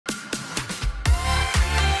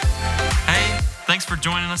Thanks for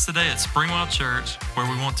joining us today at Springwell Church, where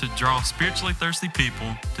we want to draw spiritually thirsty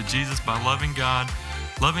people to Jesus by loving God,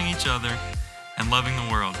 loving each other, and loving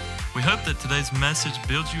the world. We hope that today's message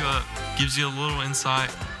builds you up, gives you a little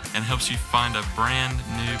insight, and helps you find a brand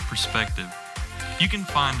new perspective. You can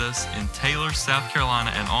find us in Taylor, South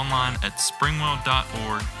Carolina, and online at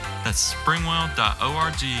springwell.org. That's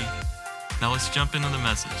springwell.org. Now let's jump into the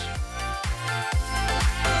message.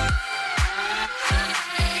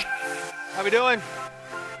 How we doing?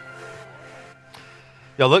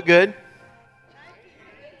 Y'all look good?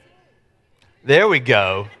 There we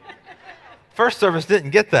go. First service didn't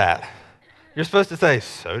get that. You're supposed to say,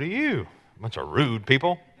 "So do you." Bunch of rude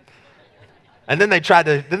people. And then they tried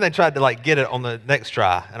to like get it on the next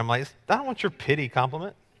try, and I'm like, I don't want your pity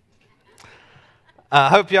compliment.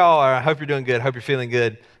 Hope you're doing good. Hope you're feeling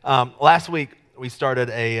good. Last week we started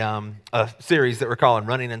a series that we're calling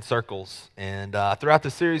Running in Circles, and throughout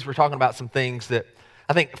the series we're talking about some things that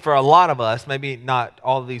I think for a lot of us, maybe not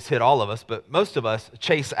all of these hit all of us, but most of us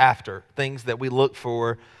chase after things that we look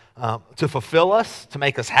for to fulfill us, to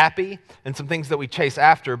make us happy, and some things that we chase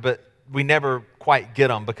after, but we never quite get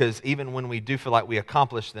them, because even when we do feel like we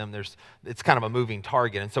accomplish them, it's kind of a moving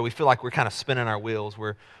target, and so we feel like we're kind of spinning our wheels.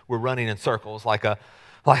 We're running in circles like a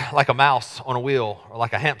mouse on a wheel, or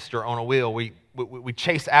like a hamster on a wheel. We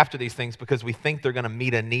chase after these things because we think they're going to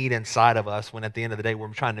meet a need inside of us, when at the end of the day we're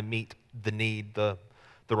trying to meet the need the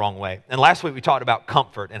wrong way. And last week we talked about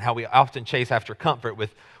comfort and how we often chase after comfort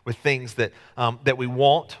with things that we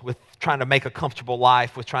want, with trying to make a comfortable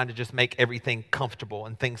life, with trying to just make everything comfortable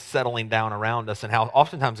and things settling down around us, and how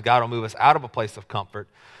oftentimes God will move us out of a place of comfort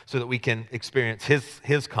so that we can experience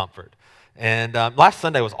His comfort. And last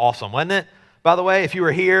Sunday was awesome, wasn't it? By the way, if you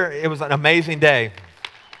were here, it was an amazing day.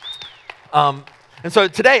 And so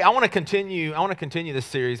today I want to continue this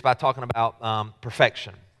series by talking about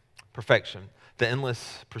perfection, the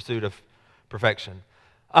endless pursuit of perfection.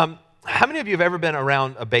 How many of you have ever been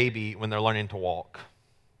around a baby when they're learning to walk?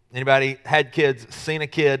 Anybody had kids, seen a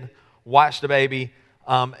kid, watched a baby?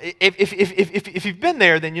 If you've been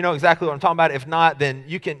there, then you know exactly what I'm talking about. If not, then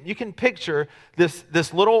you can picture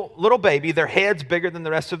this little baby. Their head's bigger than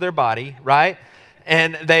the rest of their body, right?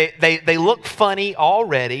 And they look funny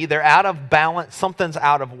already. They're out of balance. Something's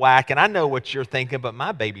out of whack. And I know what you're thinking, but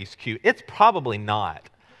my baby's cute. It's probably not.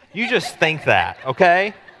 You just think that,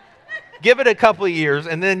 okay? Give it a couple of years,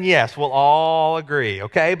 and then yes, we'll all agree,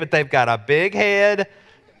 okay? But they've got a big head,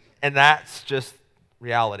 and that's just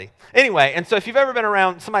reality. Anyway, and so if you've ever been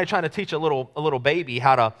around somebody trying to teach a little baby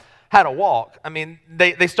how to walk, I mean,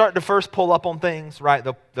 they start to first pull up on things, right?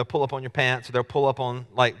 They'll pull up on your pants, or they'll pull up on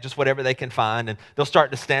like just whatever they can find, and they'll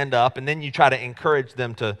start to stand up, and then you try to encourage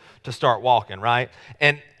them to start walking, right?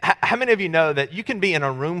 And how many of you know that you can be in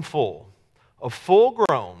a room full of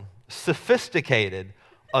full-grown, sophisticated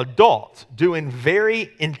adults doing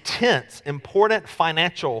very intense, important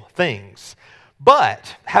financial things,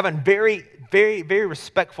 but having very, very, very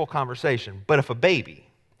respectful conversation? But if a baby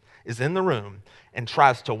is in the room and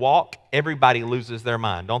tries to walk, everybody loses their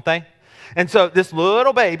mind, don't they? And so this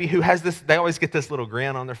little baby who has this, they always get this little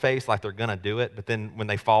grin on their face like they're going to do it, but then when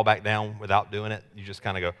they fall back down without doing it, you just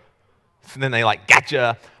kind of go, so then they like,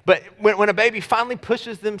 gotcha. But when a baby finally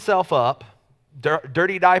pushes themselves up,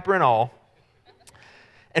 dirty diaper and all,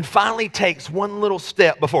 and finally takes one little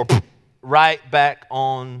step before right back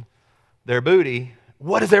on their booty,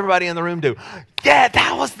 what does everybody in the room do? Yeah,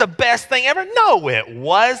 that was the best thing ever. No, it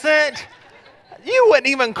wasn't. You wouldn't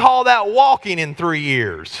even call that walking in 3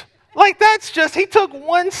 years. Like, that's just, he took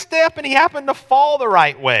one step and he happened to fall the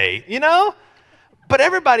right way, you know? But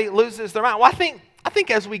everybody loses their mind. Well, I think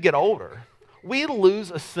as we get older, we lose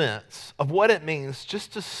a sense of what it means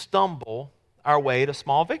just to stumble our way to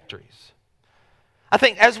small victories. I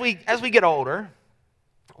think as we get older,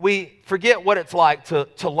 we forget what it's like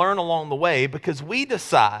to learn along the way, because we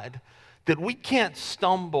decide that we can't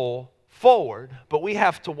stumble forward, but we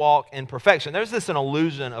have to walk in perfection. There's an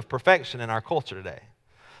illusion of perfection in our culture today.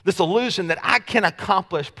 This illusion that I can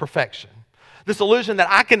accomplish perfection. This illusion that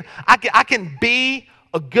I can be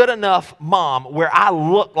a good enough mom where I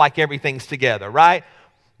look like everything's together, right?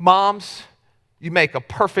 Moms, you make a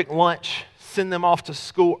perfect lunch, send them off to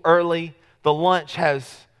school early. The lunch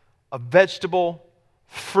has a vegetable,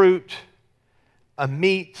 fruit, a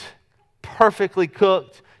meat, perfectly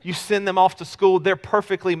cooked. You send them off to school, they're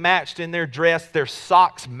perfectly matched in their dress. Their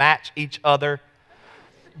socks match each other.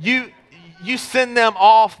 You send them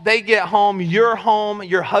off, they get home, you're home,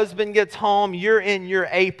 your husband gets home, you're in your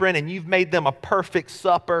apron, and you've made them a perfect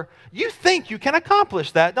supper. You think you can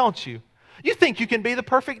accomplish that, don't you? You think you can be the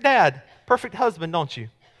perfect dad, perfect husband, don't you?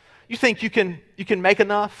 You think you can make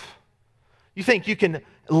enough? You think you can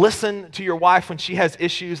listen to your wife when she has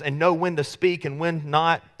issues and know when to speak and when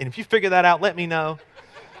not? And if you figure that out, let me know.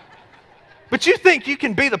 But you think you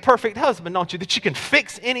can be the perfect husband, don't you? That you can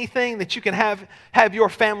fix anything, that you can have your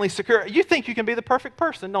family secure. You think you can be the perfect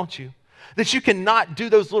person, don't you? That you can not do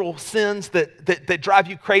those little sins that drive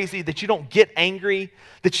you crazy, that you don't get angry,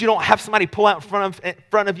 that you don't have somebody pull out in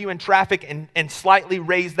front of you in traffic and slightly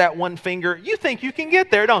raise that one finger. You think you can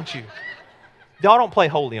get there, don't you? Y'all don't play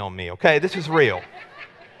holy on me, okay? This is real.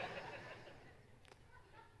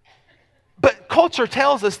 But culture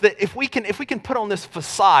tells us that if we can put on this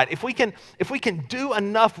facade, if we can do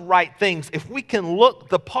enough right things, if we can look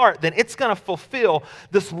the part, then it's going to fulfill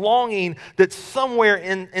this longing that's somewhere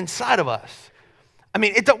inside of us. I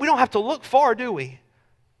mean, we don't have to look far, do we?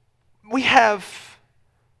 We have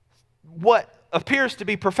what appears to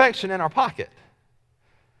be perfection in our pocket.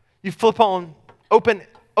 You open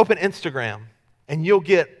Instagram, and you'll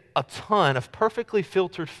get a ton of perfectly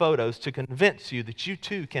filtered photos to convince you that you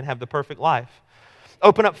too can have the perfect life.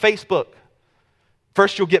 Open up Facebook.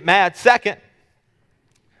 First, you'll get mad. Second,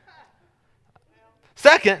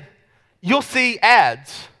 you'll see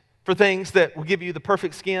ads for things that will give you the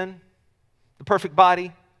perfect skin, the perfect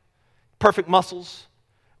body, perfect muscles.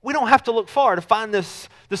 We don't have to look far to find this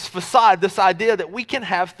facade, this idea that we can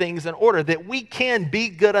have things in order, that we can be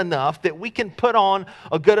good enough, that we can put on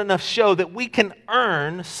a good enough show, that we can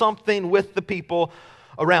earn something with the people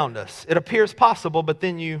around us. It appears possible, but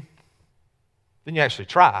then you actually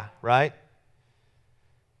try, right?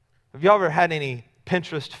 Have you ever had any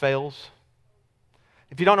Pinterest fails?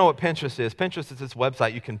 If you don't know what Pinterest is this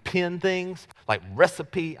website. You can pin things like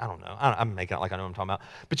recipe. I don't know. I'm making it like I know what I'm talking about.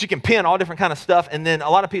 But you can pin all different kind of stuff. And then a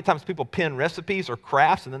lot of times people pin recipes or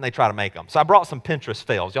crafts and then they try to make them. So I brought some Pinterest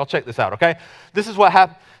fails. Y'all check this out, okay? This is what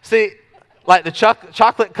happened. See, like the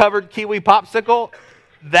chocolate-covered kiwi popsicle,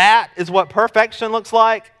 that is what perfection looks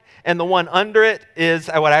like. And the one under it is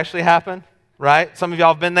what actually happened, right? Some of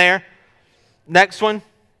y'all have been there. Next one,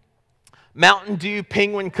 Mountain Dew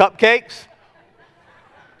penguin cupcakes.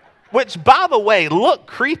 Which, by the way, look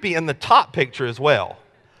creepy in the top picture as well.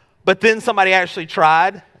 But then somebody actually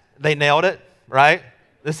tried. They nailed it, right?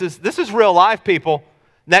 This is real life, people.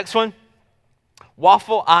 Next one,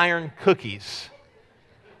 waffle iron cookies.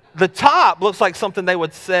 The top looks like something they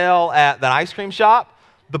would sell at that ice cream shop.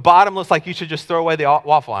 The bottom looks like you should just throw away the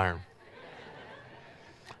waffle iron.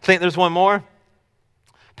 Think there's one more?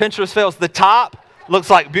 Pinterest fails. The top looks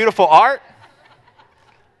like beautiful art.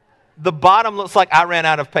 The bottom looks like I ran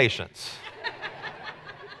out of patience.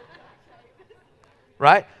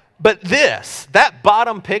 Right? But that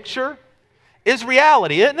bottom picture is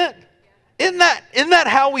reality, isn't it? Isn't that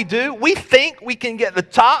how we do? We think we can get the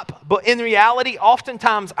top, but in reality,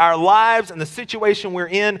 oftentimes our lives and the situation we're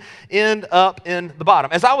in end up in the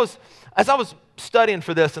bottom. As I was studying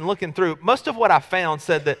for this and looking through, most of what I found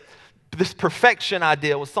said that this perfection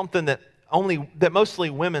idea was something that mostly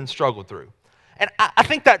women struggled through. And I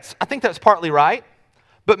think that's partly right.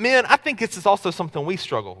 But men, I think this is also something we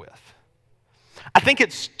struggle with. I think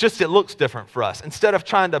it looks different for us. Instead of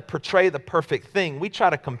trying to portray the perfect thing, we try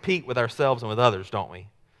to compete with ourselves and with others, don't we?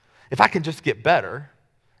 If I can just get better,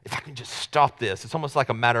 if I can just stop this, it's almost like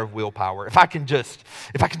a matter of willpower. If I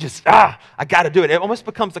got to do it. It almost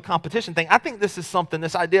becomes a competition thing. I think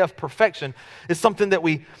this idea of perfection is something that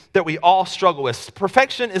we all struggle with.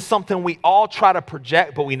 Perfection is something we all try to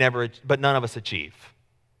project, but none of us achieve.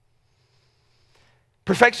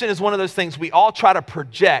 Perfection is one of those things we all try to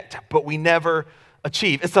project, but we never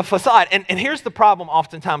achieve. It's a facade. And here's the problem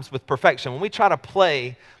oftentimes with perfection. When we try to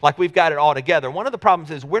play like we've got it all together, one of the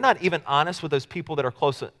problems is we're not even honest with those people that are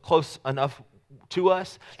close enough to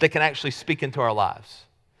us that can actually speak into our lives.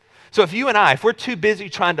 So if we're too busy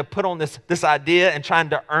trying to put on this idea and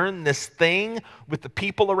trying to earn this thing with the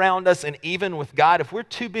people around us and even with God, if we're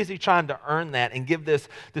too busy trying to earn that and give this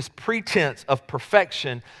pretense of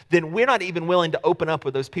perfection, then we're not even willing to open up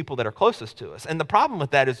with those people that are closest to us. And the problem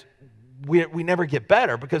with that is we never get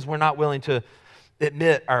better because we're not willing to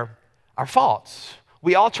admit our faults.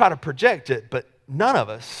 We all try to project it, but none of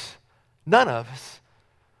us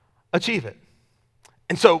achieve it.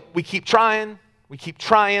 And so we keep trying. We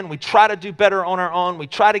try to do better on our own, we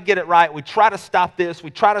try to get it right, we try to stop this, we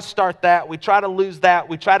try to start that, we try to lose that,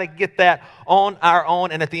 we try to get that on our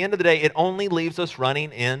own, and at the end of the day, it only leaves us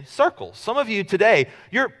running in circles. Some of you today,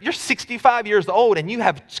 you're 65 years old and you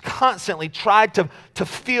have constantly tried to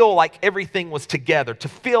feel like everything was together, to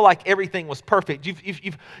feel like everything was perfect.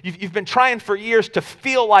 You've been trying for years to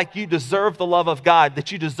feel like you deserve the love of God,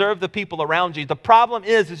 that you deserve the people around you. The problem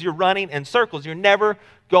is you're running in circles. You're never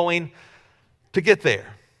going to get there.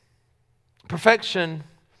 Perfection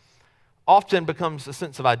often becomes a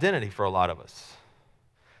sense of identity for a lot of us.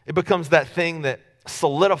 It becomes that thing that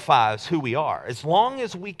solidifies who we are. As long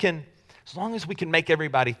as we can make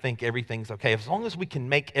everybody think everything's okay, as long as we can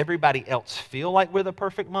make everybody else feel like we're the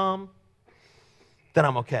perfect mom, then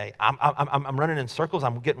I'm okay. I'm running in circles.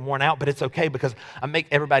 I'm getting worn out, but it's okay because I make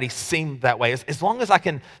everybody seem that way. As long as I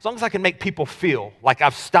can make people feel like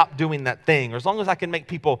I've stopped doing that thing, or as long as I can make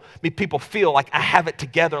people feel like I have it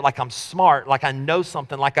together, like I'm smart, like I know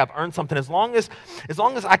something, like I've earned something. As long as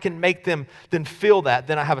I can make them then feel that,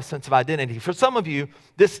 then I have a sense of identity. For some of you,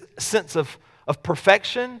 this sense of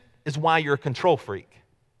perfection is why you're a control freak.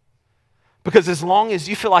 Because as long as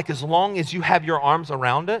you have your arms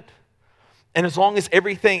around it, and as long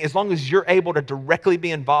as you're able to directly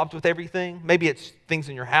be involved with everything, maybe it's things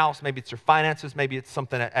in your house, maybe it's your finances, maybe it's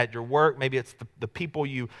something at your work, maybe it's the people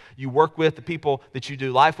you work with, the people that you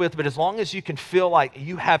do life with, but as long as you can feel like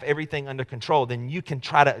you have everything under control, then you can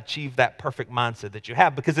try to achieve that perfect mindset that you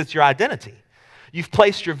have because it's your identity. You've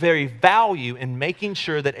placed your very value in making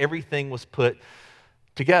sure that everything was put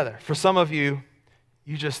together. For some of you,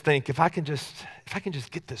 you just think, if I can just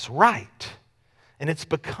get this right. And it's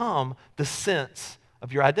become the sense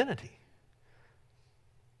of your identity.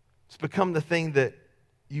 It's become the thing that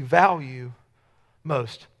you value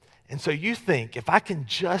most. And so you think, if I can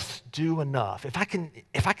just do enough, if I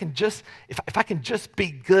can just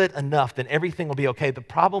be good enough, then everything will be okay. The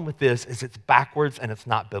problem with this is it's backwards and it's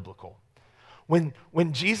not biblical. When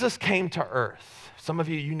Jesus came to earth, some of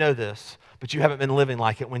you know this, but you haven't been living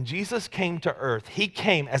like it. When Jesus came to earth, he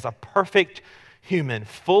came as a perfect human,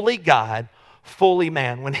 fully God, fully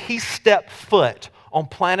man. When he stepped foot on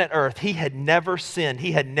planet Earth, he had never sinned.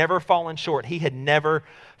 He had never fallen short. He had never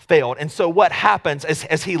failed. And so what happens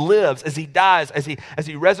as he lives, as he dies, as he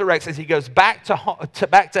resurrects, as he goes back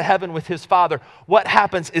to heaven with his Father, what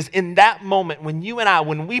happens is in that moment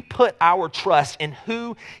when we put our trust in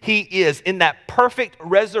who he is, in that perfect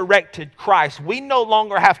resurrected Christ, we no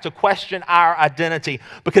longer have to question our identity,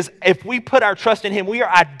 because if we put our trust in him, we are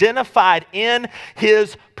identified in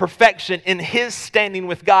his perfection, in his standing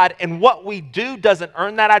with God, and what we do doesn't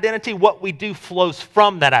earn that identity. What we do flows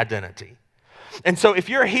from that identity. And so if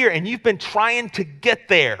you're here and you've been trying to get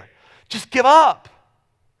there, just give up.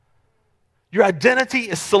 Your identity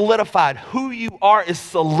is solidified. Who you are is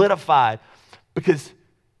solidified because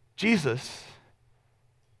Jesus,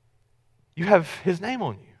 you have his name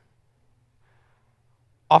on you.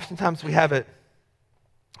 Oftentimes we have it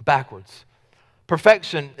backwards.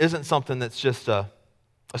 Perfection isn't something that's just a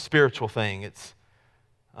spiritual thing. It's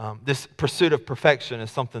this pursuit of perfection is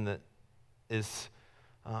something that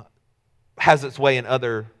has its way in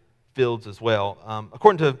other fields as well.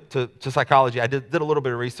 According to psychology, I did a little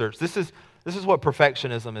bit of research. This is what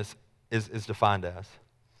perfectionism is defined as.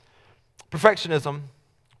 Perfectionism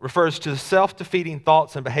refers to self-defeating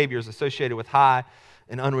thoughts and behaviors associated with high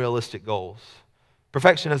and unrealistic goals.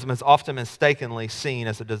 Perfectionism is often mistakenly seen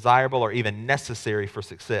as a desirable or even necessary for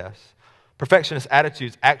success. Perfectionist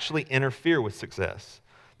attitudes actually interfere with success.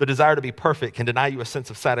 The desire to be perfect can deny you a sense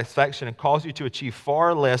of satisfaction and cause you to achieve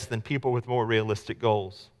far less than people with more realistic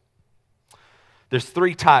goals. There's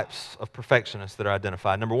 3 types of perfectionists that are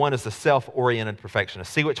identified. Number 1 is the self-oriented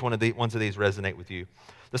perfectionist. See which ones of these resonate with you.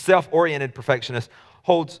 The self-oriented perfectionist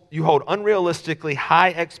hold unrealistically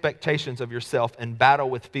high expectations of yourself and battle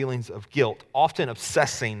with feelings of guilt, often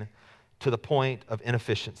obsessing to the point of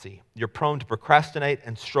inefficiency. You're prone to procrastinate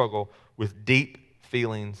and struggle with deep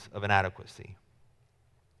feelings of inadequacy.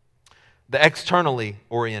 The externally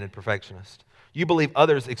oriented perfectionist. You believe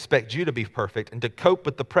others expect you to be perfect, and to cope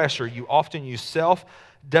with the pressure, you often use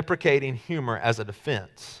self-deprecating humor as a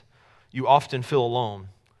defense. You often feel alone,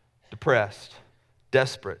 depressed,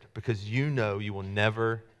 desperate, because you know you will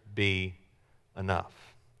never be enough.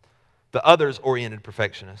 The others-oriented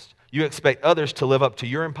perfectionist. You expect others to live up to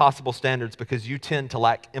your impossible standards because you tend to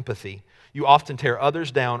lack empathy. You often tear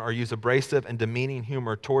others down or use abrasive and demeaning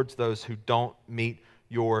humor towards those who don't meet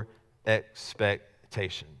your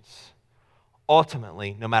expectations.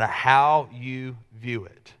 Ultimately, no matter how you view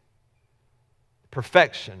it,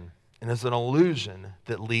 perfection is an illusion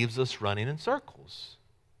that leaves us running in circles.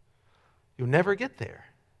 You'll never get there.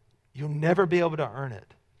 You'll never be able to earn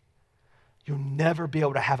it. You'll never be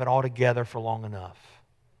able to have it all together for long enough.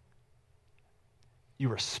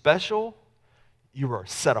 You are special. You are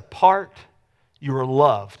set apart. You are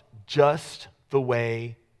loved just the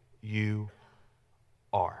way you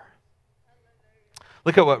are.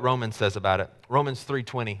 Look at what Romans says about it. Romans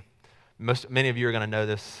 3:20. Many of you are going to know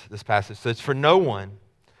this passage. It says, "For no one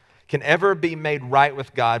can ever be made right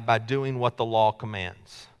with God by doing what the law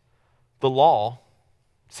commands." The law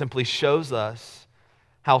simply shows us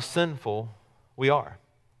how sinful we are.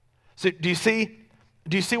 So do you see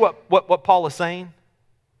what Paul is saying?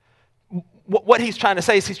 What he's trying to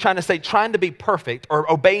say is trying to be perfect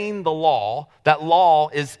or obeying the law, that law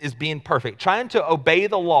is being perfect. Trying to obey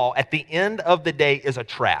the law at the end of the day is a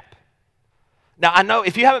trap. Now, I know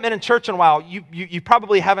if you haven't been in church in a while, you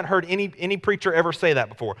probably haven't heard any preacher ever say that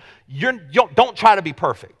before. Don't try to be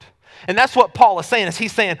perfect. And that's what Paul is saying. Is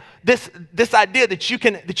he's saying this idea that you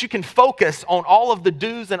can focus on all of the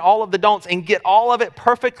do's and all of the don'ts and get all of it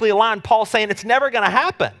perfectly aligned. Paul's saying it's never going to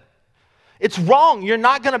happen. It's wrong. You're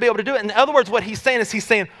not going to be able to do it. In other words, what he's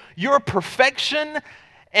saying your perfection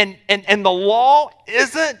and the law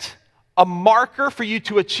isn't a marker for you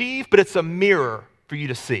to achieve, but it's a mirror for you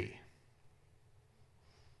to see.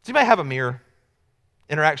 Does anybody have a mirror?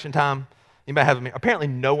 Interaction time? Anybody have a mirror? Apparently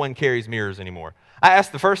no one carries mirrors anymore. I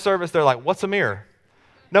asked the first service, they're like, what's a mirror?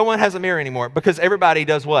 No one has a mirror anymore because everybody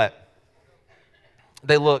does what?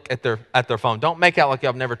 They look at their phone. Don't make out like y'all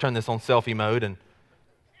have never turned this on selfie mode and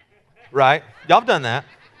right? Y'all have done that.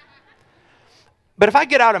 But if I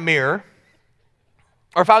get out a mirror,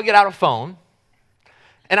 or if I get out a phone,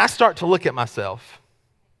 and I start to look at myself,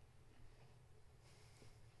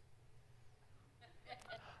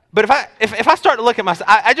 but if I start to look at myself,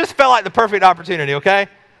 I just felt like the perfect opportunity, okay?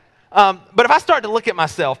 But if I start to look at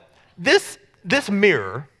myself, this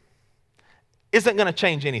mirror isn't going to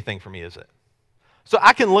change anything for me, is it? So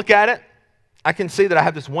I can look at it. I can see that I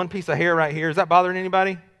have this one piece of hair right here. Is that bothering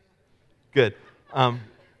anybody? Good.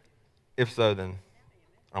 If so, then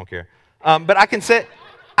I don't care. But I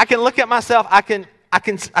can look at myself. I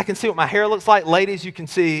can see what my hair looks like. Ladies, you can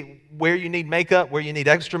see where you need makeup, where you need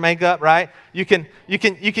extra makeup, right? You can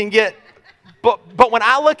get. But when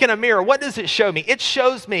I look in a mirror, what does it show me? It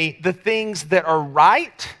shows me the things that are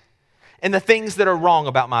right and the things that are wrong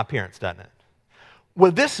about my appearance, doesn't it?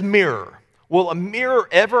 Will a mirror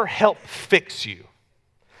ever help fix you?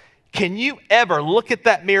 Can you ever look at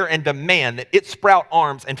that mirror and demand that it sprout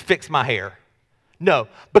arms and fix my hair? No,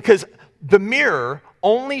 because the mirror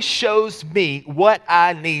only shows me what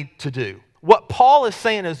I need to do. What Paul is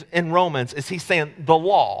saying is in Romans is he's saying the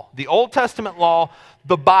law, the Old Testament law,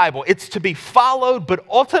 the Bible, it's to be followed, but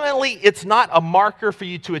ultimately it's not a marker for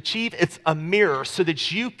you to achieve. It's a mirror so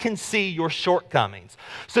that you can see your shortcomings,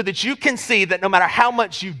 so that you can see that no matter how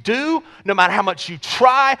much you do, no matter how much you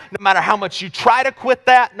try, no matter how much you try to quit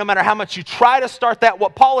that, no matter how much you try to start that,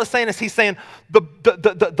 what Paul is saying is he's saying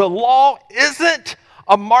the law isn't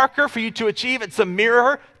a marker for you to achieve. It's a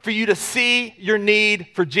mirror for you to see your need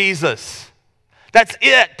for Jesus. That's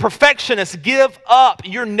it. Perfectionists, give up.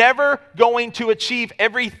 You're never going to achieve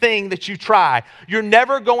everything that you try. You're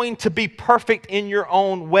never going to be perfect in your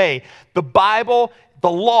own way. The Bible,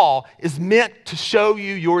 the law, is meant to show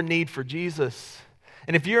you your need for Jesus.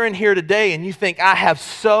 And if you're in here today and you think, I have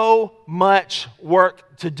so much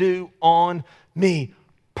work to do on me,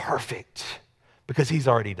 perfect, because he's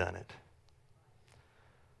already done it.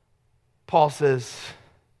 Paul says,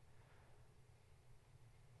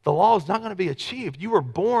 the law is not going to be achieved. You were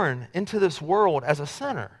born into this world as a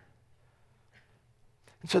sinner.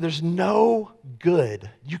 And so there's no good.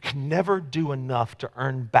 You can never do enough to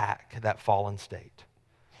earn back that fallen state.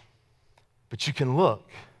 But you can look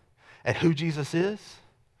at who Jesus is.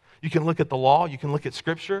 You can look at the law. You can look at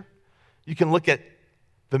Scripture. You can look at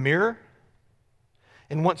the mirror.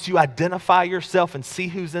 And once you identify yourself and see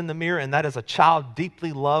who's in the mirror, and that is a child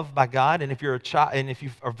deeply loved by God, and if you're a child, and if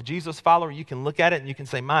you're a Jesus follower, you can look at it and you can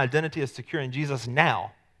say, my identity is secure in Jesus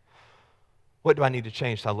now. What do I need to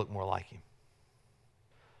change so I look more like him?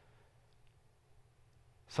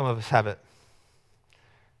 Some of us have it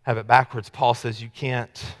backwards. Paul says you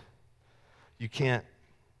can't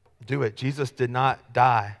do it. Jesus did not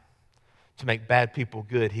die to make bad people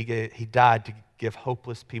good. He died to give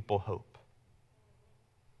hopeless people hope.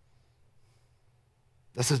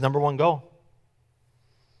 That's his number one goal.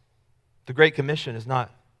 The Great Commission is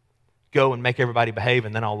not go and make everybody behave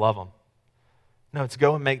and then I'll love them. No, it's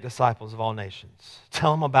go and make disciples of all nations.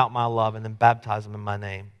 Tell them about my love and then baptize them in my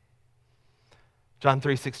name. John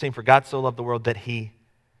 3:16, for God so loved the world that he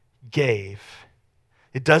gave.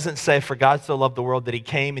 It doesn't say for God so loved the world that he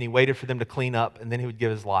came and he waited for them to clean up and then he would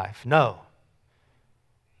give his life. No.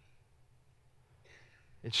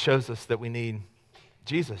 It shows us that we need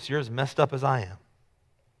Jesus. You're as messed up as I am.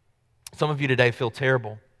 Some of you today feel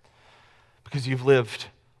terrible because you've lived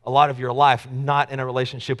a lot of your life not in a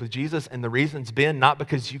relationship with Jesus, and the reason's been not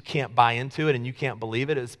because you can't buy into it and you can't believe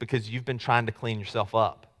it, it's because you've been trying to clean yourself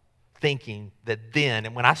up, thinking that then,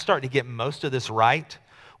 and when I start to get most of this right,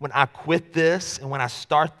 when I quit this and when I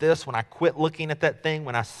start this, when I quit looking at that thing,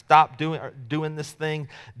 when I stop doing this thing,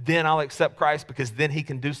 then I'll accept Christ because then he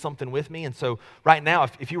can do something with me. And so right now,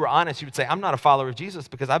 if you were honest, you would say, I'm not a follower of Jesus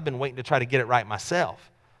because I've been waiting to try to get it right myself.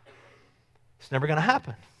 It's never going to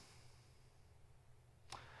happen.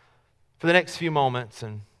 For the next few moments,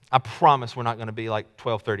 and I promise we're not going to be like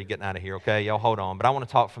 12:30 getting out of here, okay? Y'all hold on. But I want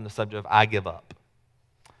to talk from the subject of I give up.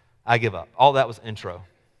 I give up. All that was intro.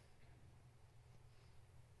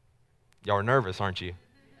 Y'all are nervous, aren't you?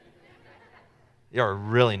 Y'all are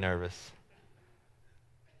really nervous.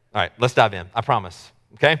 All right, let's dive in. I promise,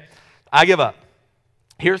 okay? I give up.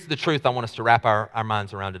 Here's the truth I want us to wrap our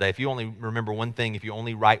minds around today. If you only remember one thing, if you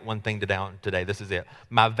only write one thing down today, this is it.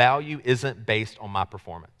 My value isn't based on my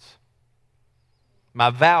performance.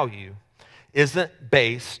 My value isn't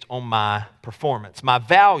based on my performance. My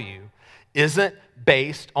value isn't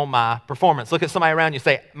based on my performance. Look at somebody around you and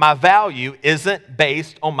say, my value isn't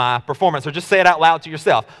based on my performance. Or just say it out loud to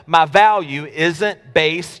yourself. My value isn't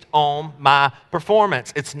based on my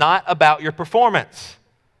performance. It's not about your performance.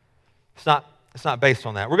 It's not based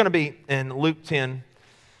on that. We're going to be in Luke 10.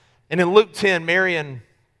 And in Luke 10, Mary and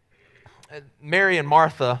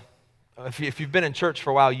Martha, if you've been in church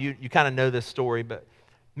for a while, you kind of know this story. But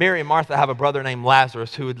Mary and Martha have a brother named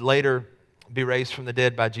Lazarus who would later be raised from the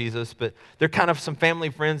dead by Jesus, but they're kind of some family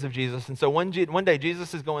friends of Jesus. And so one day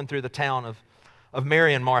Jesus is going through the town of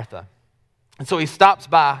Mary and Martha. And so he stops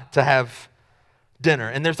by to have dinner.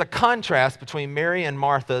 And there's a contrast between Mary and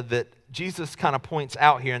Martha that Jesus kind of points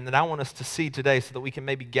out here and that I want us to see today so that we can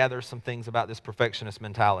maybe gather some things about this perfectionist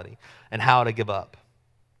mentality and how to give up.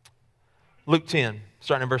 Luke 10,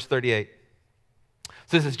 starting in verse 38. It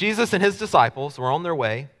says, as Jesus and his disciples were on their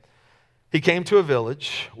way, he came to a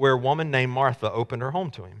village where a woman named Martha opened her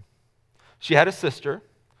home to him. She had a sister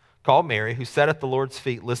called Mary who sat at the Lord's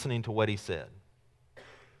feet listening to what he said.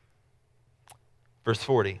 Verse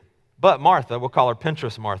 40. But Martha, we'll call her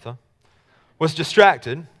Pinterest Martha, was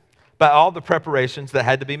distracted by all the preparations that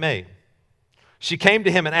had to be made. She came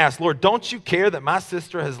to him and asked, Lord, don't you care that my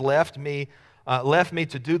sister has left me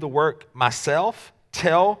to do the work myself?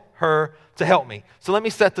 Tell her to help me. So let me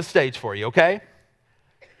set the stage for you, okay?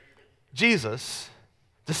 Jesus,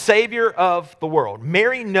 the Savior of the world.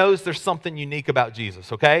 Mary knows there's something unique about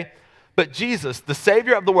Jesus, okay? But Jesus, the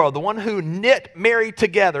Savior of the world, the one who knit Mary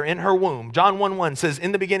together in her womb, John 1:1 says,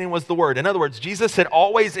 in the beginning was the Word. In other words, Jesus had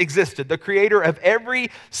always existed, the creator of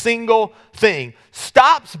every single thing,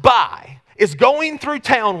 stops by, is going through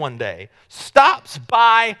town one day, stops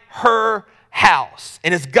by her house,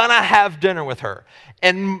 and is gonna have dinner with her.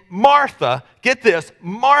 And Martha, get this,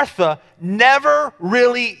 Martha never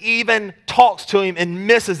really even talks to him and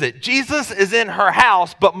misses it. Jesus is in her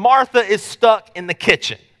house, but Martha is stuck in the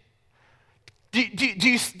kitchen. Do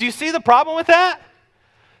you see the problem with that?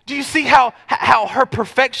 Do you see how her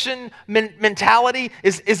perfection mentality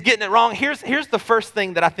is getting it wrong? Here's the first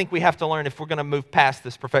thing that I think we have to learn if we're going to move past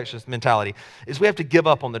this perfectionist mentality, is we have to give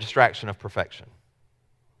up on the distraction of perfection.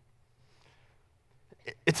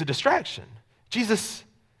 It's a distraction. Jesus,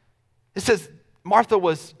 it says Martha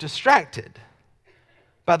was distracted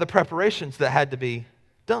by the preparations that had to be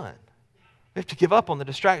done. We have to give up on the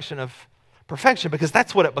distraction of perfection because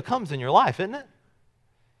that's what it becomes in your life, isn't it?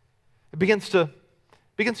 It begins to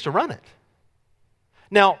run it.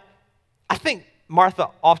 Now, I think Martha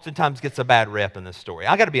oftentimes gets a bad rep in this story.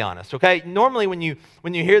 I got to be honest, okay? Normally when you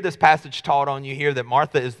hear this passage taught on, you hear that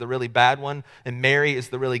Martha is the really bad one and Mary is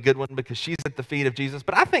the really good one because she's at the feet of Jesus.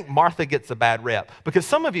 But I think Martha gets a bad rep because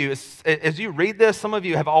some of you, as you read this, some of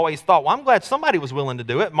you have always thought, well, I'm glad somebody was willing to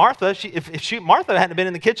do it. Martha, if Martha hadn't been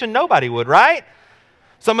in the kitchen, nobody would, right?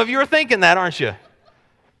 Some of you are thinking that, aren't you?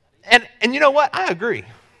 And you know what? I agree.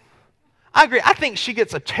 I think she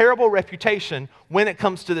gets a terrible reputation when it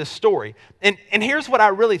comes to this story. And here's what I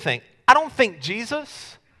really think. I don't think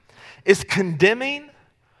Jesus is condemning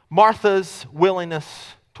Martha's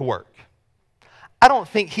willingness to work. I don't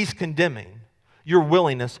think he's condemning your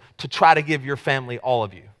willingness to try to give your family all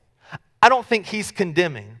of you. I don't think he's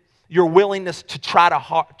condemning your willingness to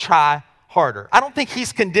try harder. I don't think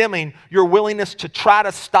he's condemning your willingness to try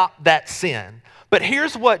to stop that sin. But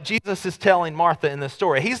here's what Jesus is telling Martha in this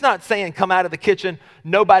story. He's not saying, come out of the kitchen,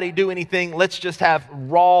 nobody do anything, let's just have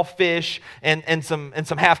raw fish and some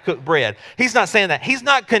half-cooked bread. He's not saying that. He's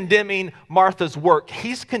not condemning Martha's work.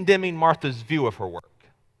 He's condemning Martha's view of her work.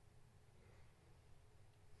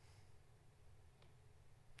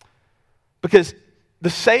 Because the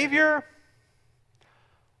Savior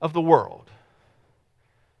of the world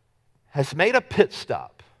has made a pit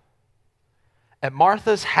stop at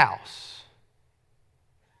Martha's house.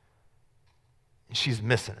 She's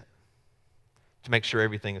missing it. to make sure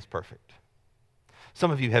everything is perfect.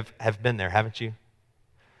 Some of you have been there, haven't you?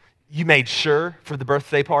 You made sure for the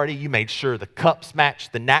birthday party, you made sure the cups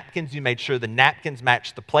matched the napkins, you made sure the napkins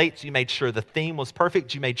matched the plates, you made sure the theme was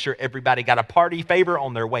perfect, you made sure everybody got a party favor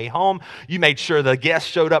on their way home, you made sure the guests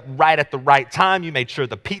showed up right at the right time, you made sure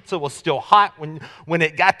the pizza was still hot when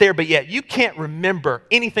it got there, but yet you can't remember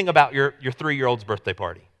anything about your 3-year-old's birthday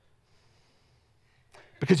party.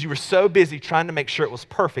 Because you were so busy trying to make sure it was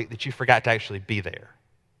perfect that you forgot to actually be there.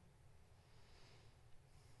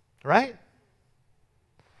 Right?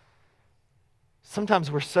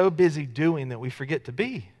 Sometimes we're so busy doing that we forget to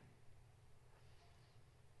be.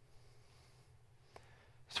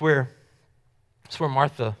 It's where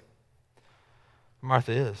Martha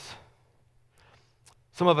is.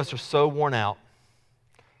 Some of us are so worn out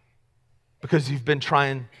because you've been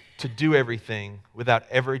trying to do everything without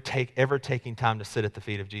ever taking time to sit at the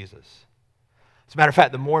feet of Jesus. As a matter of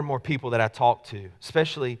fact, the more and more people that I talk to,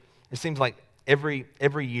 especially, it seems like every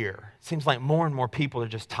year, it seems like more and more people are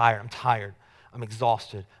just tired. I'm tired. I'm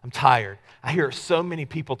exhausted. I'm tired. I hear so many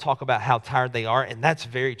people talk about how tired they are, and that's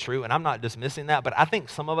very true, and I'm not dismissing that, but I think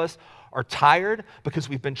some of us are tired because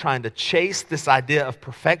we've been trying to chase this idea of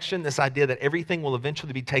perfection, this idea that everything will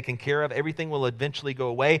eventually be taken care of, everything will eventually go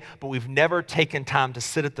away, but we've never taken time to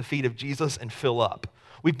sit at the feet of Jesus and fill up.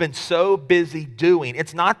 We've been so busy doing.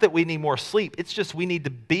 It's not that we need more sleep, it's just we need to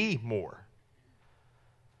be more.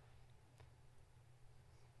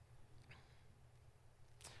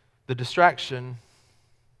 The distraction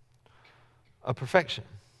of perfection.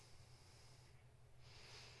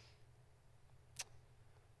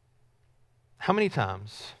 How many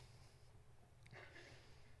times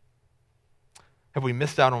have we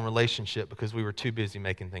missed out on relationship because we were too busy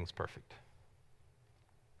making things perfect?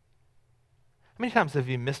 How many times have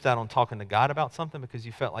you missed out on talking to God about something because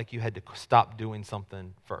you felt like you had to stop doing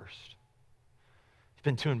something first? You've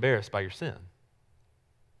been too embarrassed by your sin.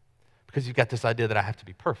 Because you've got this idea that I have to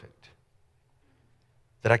be perfect.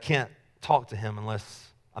 That I can't talk to him unless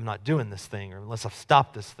I'm not doing this thing or unless I've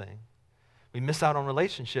stopped this thing. We miss out on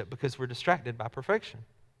relationship because we're distracted by perfection.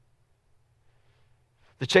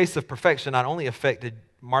 The chase of perfection not only affected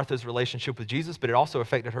Martha's relationship with Jesus, but it also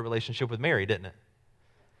affected her relationship with Mary, didn't it?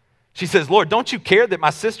 She says, Lord, don't you care that my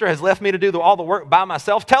sister has left me to do all the work by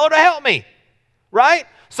myself? Tell her to help me, right?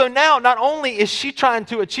 So now, not only is she trying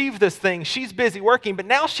to achieve this thing, she's busy working, but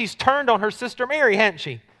now she's turned on her sister Mary, hasn't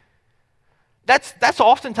she? That's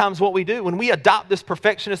oftentimes what we do. When we adopt this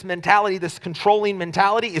perfectionist mentality, this controlling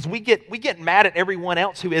mentality, is we get mad at everyone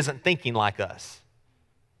else who isn't thinking like us.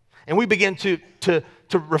 And we begin to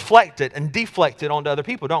reflect it and deflect it onto other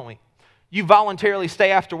people, don't we? You voluntarily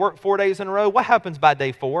stay after work 4 days in a row. What happens by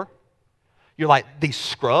day 4? You're like, these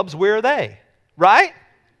scrubs, where are they? Right?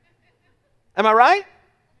 Am I right?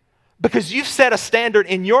 Because you've set a standard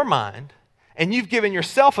in your mind and you've given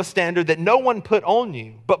yourself a standard that no one put on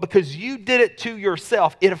you, but because you did it to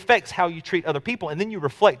yourself, it affects how you treat other people, and then you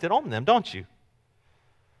reflect it on them, don't you?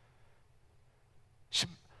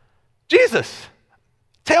 Jesus,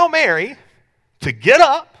 tell Mary to get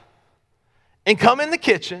up and come in the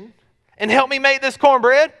kitchen and help me make this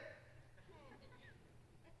cornbread.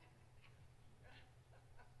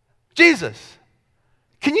 Jesus,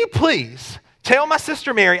 can you please tell my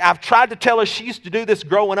sister Mary, I've tried to tell her she used to do this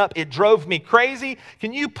growing up. It drove me crazy.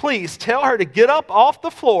 Can you please tell her to get up off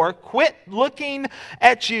the floor, quit looking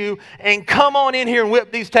at you, and come on in here and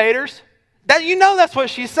whip these taters? You know that's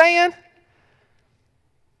what she's saying.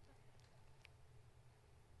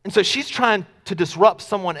 And so she's trying to disrupt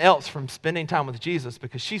someone else from spending time with Jesus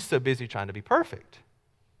because she's so busy trying to be perfect.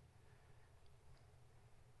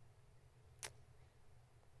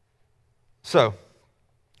 So,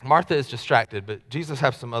 Martha is distracted, but Jesus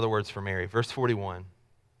has some other words for Mary. Verse 41.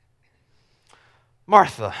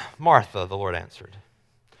 Martha, Martha, the Lord answered,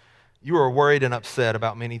 you are worried and upset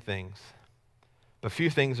about many things, but few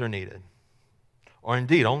things are needed, or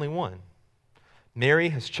indeed only one. Mary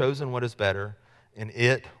has chosen what is better, and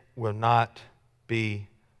it will not be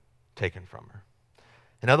taken from her.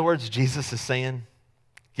 In other words, Jesus is saying,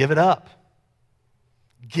 give it up.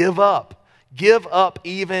 Give up. Give up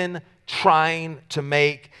even trying to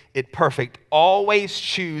make it perfect. Always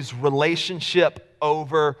choose relationship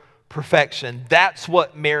over perfection. That's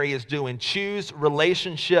what Mary is doing. Choose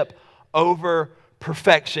relationship over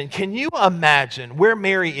perfection. Can you imagine where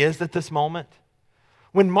Mary is at this moment?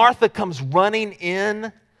 When Martha comes running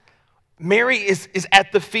in, Mary is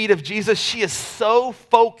at the feet of Jesus. She is so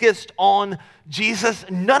focused on Jesus.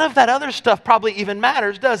 None of that other stuff probably even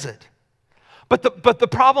matters, does it? But the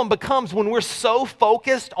problem becomes when we're so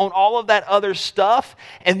focused on all of that other stuff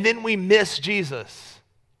and then we miss Jesus.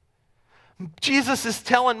 Jesus is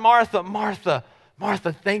telling Martha, Martha,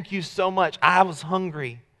 Martha, thank you so much. I was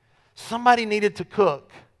hungry. Somebody needed to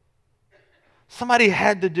cook. Somebody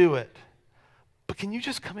had to do it. But can you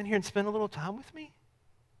just come in here and spend a little time with me?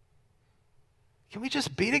 Can we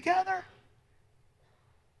just be together?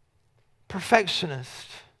 Perfectionist,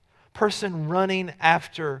 person running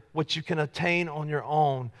after what you can attain on your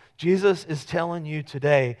own. Jesus is telling you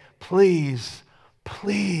today, please,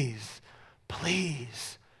 please,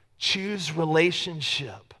 please choose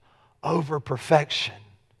relationship over perfection.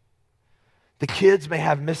 The kids may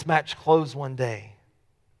have mismatched clothes one day,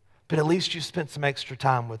 but at least you spent some extra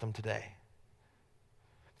time with them today.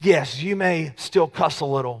 Yes, you may still cuss a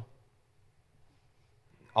little.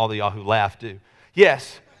 All of y'all who laugh do.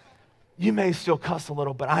 Yes, you may still cuss a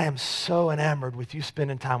little, but I am so enamored with you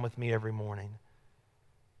spending time with me every morning.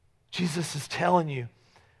 Jesus is telling you,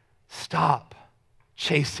 stop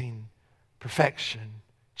chasing perfection.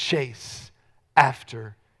 Chase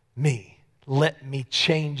after me. Let me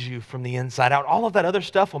change you from the inside out. All of that other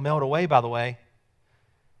stuff will melt away, by the way.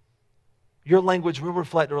 Your language will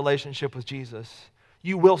reflect a relationship with Jesus.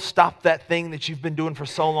 You will stop that thing that you've been doing for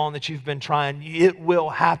so long that you've been trying. It will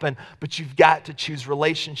happen, but you've got to choose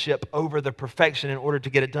relationship over the perfection in order to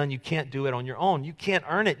get it done. You can't do it on your own. You can't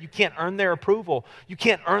earn it. You can't earn their approval. You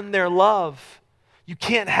can't earn their love. You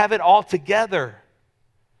can't have it all together.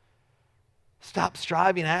 Stop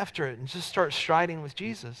striving after it and just start striding with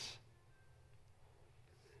Jesus.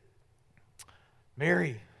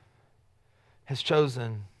 Mary has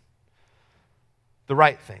chosen the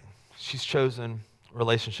right thing. She's chosen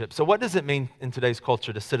relationship. So what does it mean in today's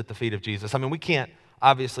culture to sit at the feet of Jesus? I mean, we can't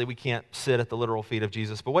sit at the literal feet of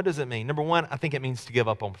Jesus, but what does it mean? Number one, I think it means to give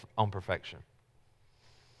up on perfection.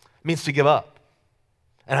 It means to give up.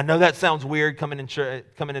 And I know that sounds weird coming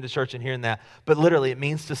into church and hearing that, but literally it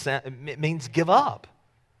means give up.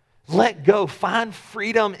 Let go. Find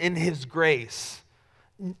freedom in His grace.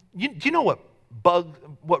 Do you know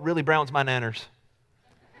what really browns my nanners?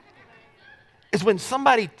 Is when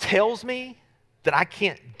somebody tells me that I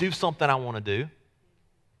can't do something I want to do.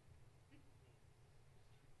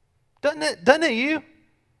 Doesn't it you?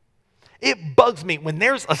 It bugs me when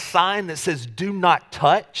there's a sign that says do not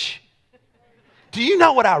touch. Do you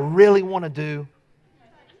know what I really want to do?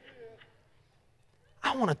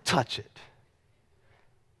 I want to touch it.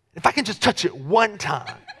 If I can just touch it one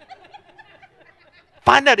time,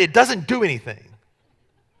 find out it doesn't do anything.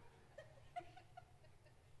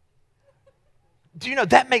 Do you know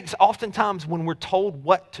that makes oftentimes when we're told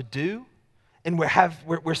what to do and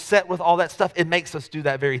we're set with all that stuff, it makes us do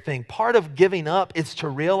that very thing. Part of giving up is to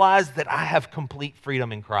realize that I have complete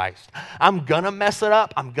freedom in Christ. I'm going to mess it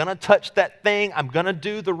up. I'm going to touch that thing. I'm going to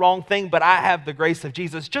do the wrong thing, but I have the grace of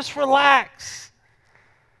Jesus. Just relax.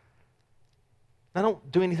 Now,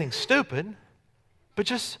 don't do anything stupid, but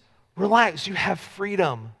just relax. You have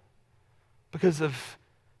freedom because of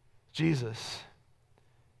Jesus.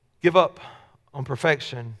 Give up on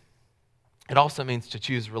perfection. It also means to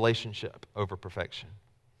choose relationship over perfection.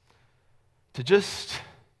 To just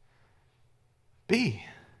be.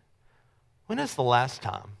 When is the last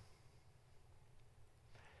time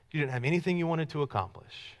you didn't have anything you wanted to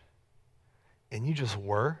accomplish and you just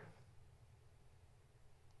were?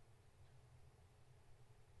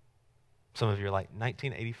 Some of you are like,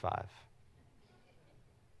 1985.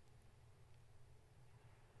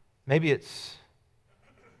 Maybe it's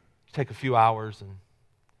take a few hours and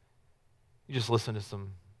you just listen to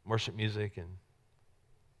some worship music, and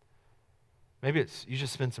maybe it's you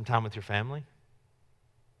just spend some time with your family.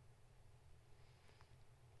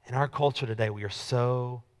 In our culture today, we are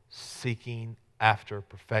so seeking after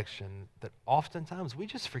perfection that oftentimes we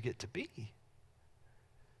just forget to be.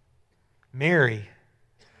 Mary,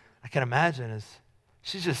 I can imagine,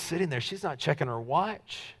 she's just sitting there. She's not checking her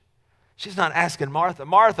watch. She's not asking Martha,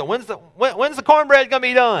 Martha, when's the cornbread going to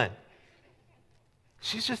be done?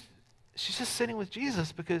 She's just sitting with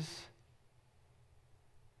Jesus because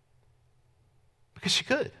she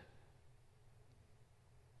could.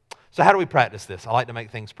 So how do we practice this? I like to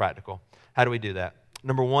make things practical. How do we do that?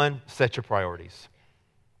 Number one, set your priorities.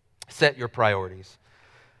 Set your priorities.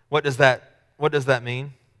 What does that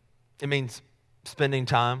mean? It means spending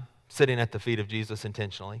time sitting at the feet of Jesus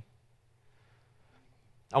intentionally.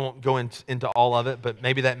 I won't go into all of it, but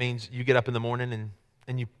maybe that means you get up in the morning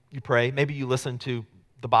and you pray. Maybe you listen to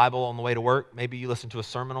the Bible on the way to work. Maybe you listen to a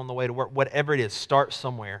sermon on the way to work. Whatever it is, start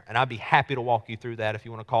somewhere. And I'd be happy to walk you through that if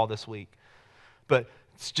you want to call this week. But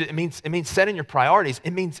It means setting your priorities.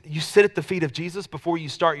 It means you sit at the feet of Jesus before you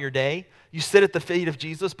start your day. You sit at the feet of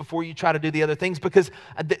Jesus before you try to do the other things, because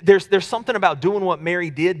there's something about doing what Mary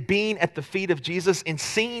did, being at the feet of Jesus and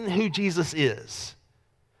seeing who Jesus is.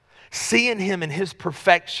 Seeing him in his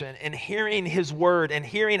perfection and hearing his word and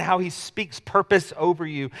hearing how he speaks purpose over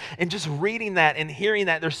you and just reading that and hearing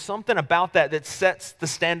that. There's something about that sets the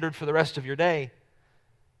standard for the rest of your day.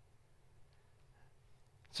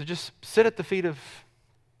 So just sit at the feet of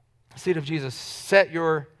Jesus. Set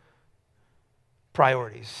your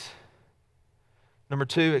priorities. Number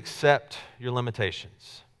 2, accept your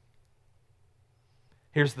limitations.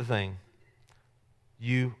 Here's the thing.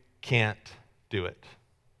 You can't do it.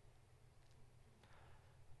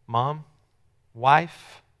 Mom,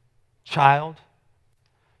 wife, child,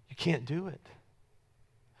 you can't do it.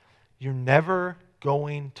 You're never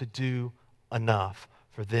going to do enough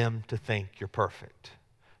for them to think you're perfect.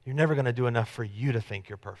 You're never going to do enough for you to think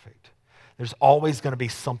you're perfect. There's always going to be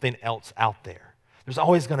something else out there. There's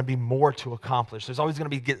always going to be more to accomplish. There's always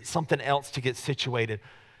going to be something else to get situated.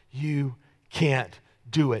 You can't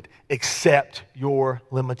do it. Accept your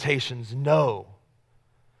limitations. Know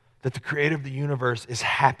that the creator of the universe is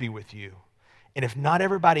happy with you. And if not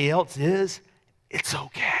everybody else is, it's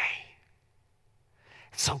okay.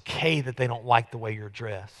 It's okay that they don't like the way you're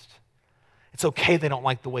dressed. It's okay they don't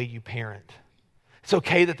like the way you parent. It's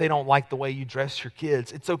okay that they don't like the way you dress your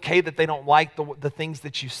kids. It's okay that they don't like the things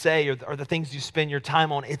that you say or the things you spend your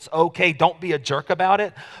time on. It's okay. Don't be a jerk about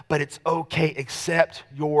it, but it's okay. Accept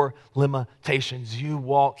your limitations. You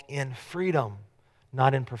walk in freedom,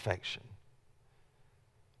 not in perfection.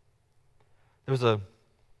 There was I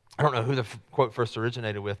don't know who the quote first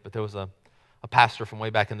originated with, but there was a pastor from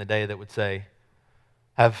way back in the day that would say,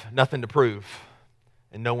 have nothing to prove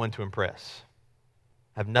and no one to impress.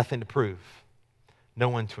 Have nothing to prove, no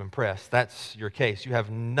one to impress. That's your case. You have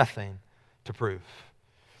nothing to prove.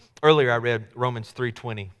 Earlier I read Romans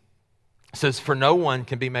 3:20. It says, for no one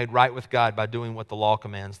can be made right with God by doing what the law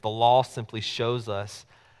commands. The law simply shows us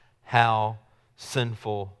how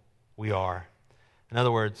sinful we are. In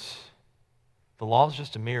other words, the law is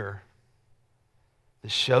just a mirror that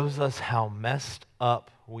shows us how messed up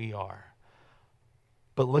we are.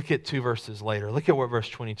 But look at 2 verses later. Look at what verse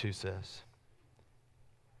 22 says.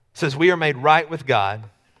 It says, we are made right with God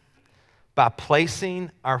by placing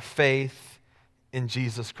our faith in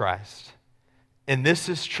Jesus Christ. And this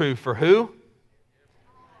is true for who?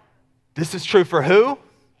 This is true for who?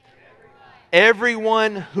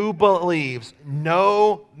 Everyone who believes,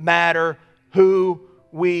 no matter who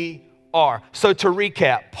we are. So to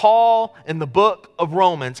recap, Paul in the book of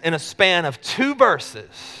Romans, in a span of 2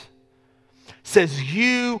 verses, says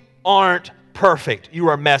you aren't perfect. You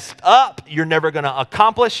are messed up. You're never going to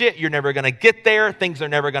accomplish it. You're never going to get there. Things are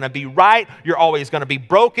never going to be right. You're always going to be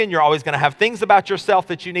broken. You're always going to have things about yourself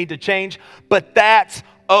that you need to change. But that's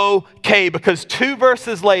okay, because 2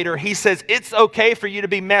 verses later, he says it's okay for you to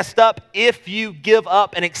be messed up if you give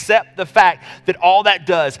up and accept the fact that all that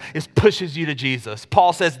does is pushes you to Jesus.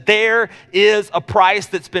 Paul says there is a price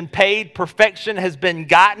that's been paid. Perfection has been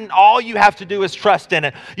gotten. All you have to do is trust in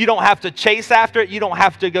it. You don't have to chase after it. You don't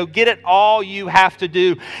have to go get it. All you have to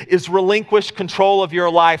do is relinquish control of your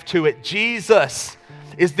life to it. Jesus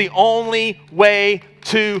is the only way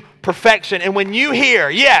to perfection. And when you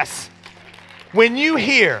hear, when you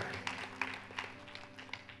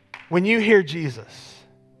hear Jesus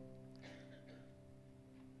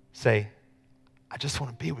say, I just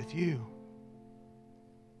want to be with you,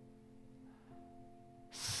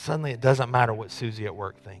 suddenly it doesn't matter what Susie at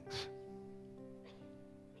work thinks.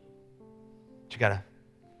 But you got to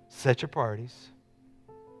set your priorities.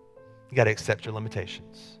 You got to accept your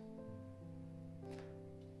limitations. You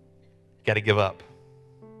got to give up.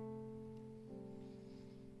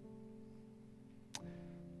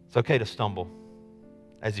 It's okay to stumble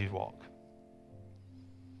as you walk.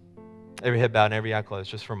 Every head bowed and every eye closed,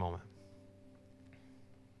 just for a moment.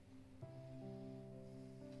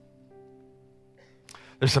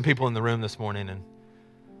 There's some people in the room this morning, and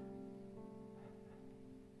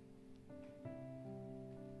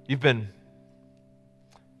you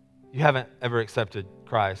haven't ever accepted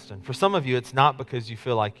Christ. And for some of you, it's not because you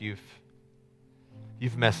feel like you've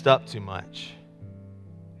messed up too much.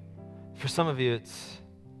 For some of you, it's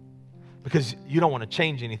because you don't want to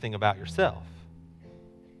change anything about yourself.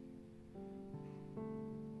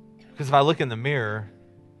 Because if I look in the mirror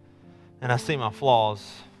and I see my flaws,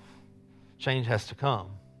 change has to come.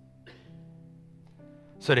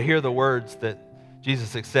 So to hear the words that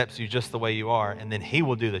Jesus accepts you just the way you are, and then He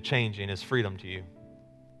will do the changing, is freedom to you.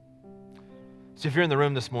 So if you're in the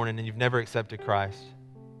room this morning and you've never accepted Christ,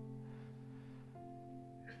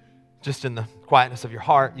 just in the quietness of your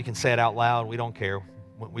heart. You can say it out loud. We don't care.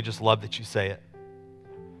 We just love that you say it.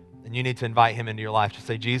 And you need to invite him into your life to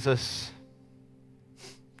say, Jesus,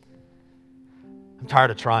 I'm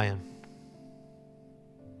tired of trying.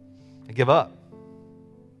 I give up.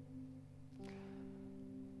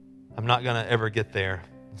 I'm not going to ever get there.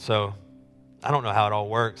 So I don't know how it all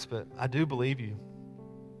works, but I do believe you.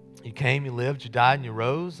 You came, you lived, you died, and you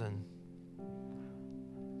rose, and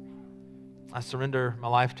I surrender my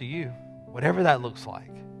life to you, whatever that looks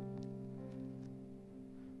like.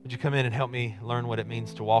 Would you come in and help me learn what it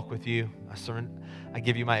means to walk with you? I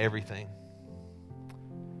give you my everything.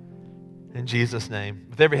 In Jesus' name.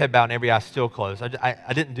 With every head bowed and every eye still closed.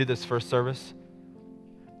 I didn't do this first service.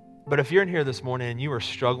 But if you're in here this morning and you are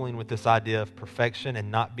struggling with this idea of perfection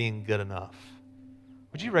and not being good enough,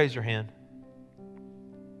 would you raise your hand?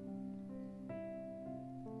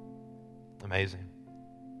 Amazing.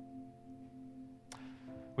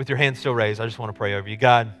 With your hand still raised, I just want to pray over you.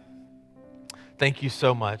 God, thank you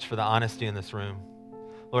so much for the honesty in this room.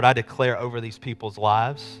 Lord, I declare over these people's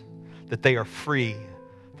lives that they are free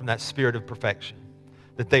from that spirit of perfection,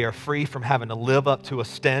 that they are free from having to live up to a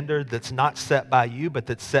standard that's not set by you, but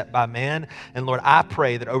that's set by man. And Lord, I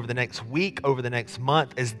pray that over the next week, over the next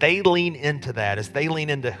month, as they lean into that, as they lean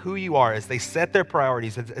into who you are, as they set their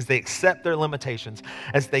priorities, as they accept their limitations,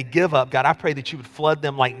 as they give up, God, I pray that you would flood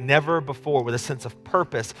them like never before with a sense of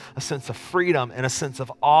purpose, a sense of freedom, and a sense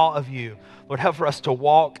of awe of you. Lord, help for us to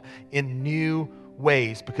walk in new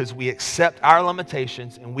ways because we accept our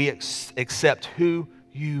limitations and we accept who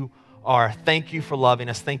you are. Thank you for loving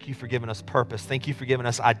us. Thank you for giving us purpose. Thank you for giving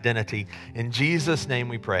us identity. In Jesus' name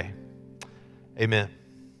we pray. Amen.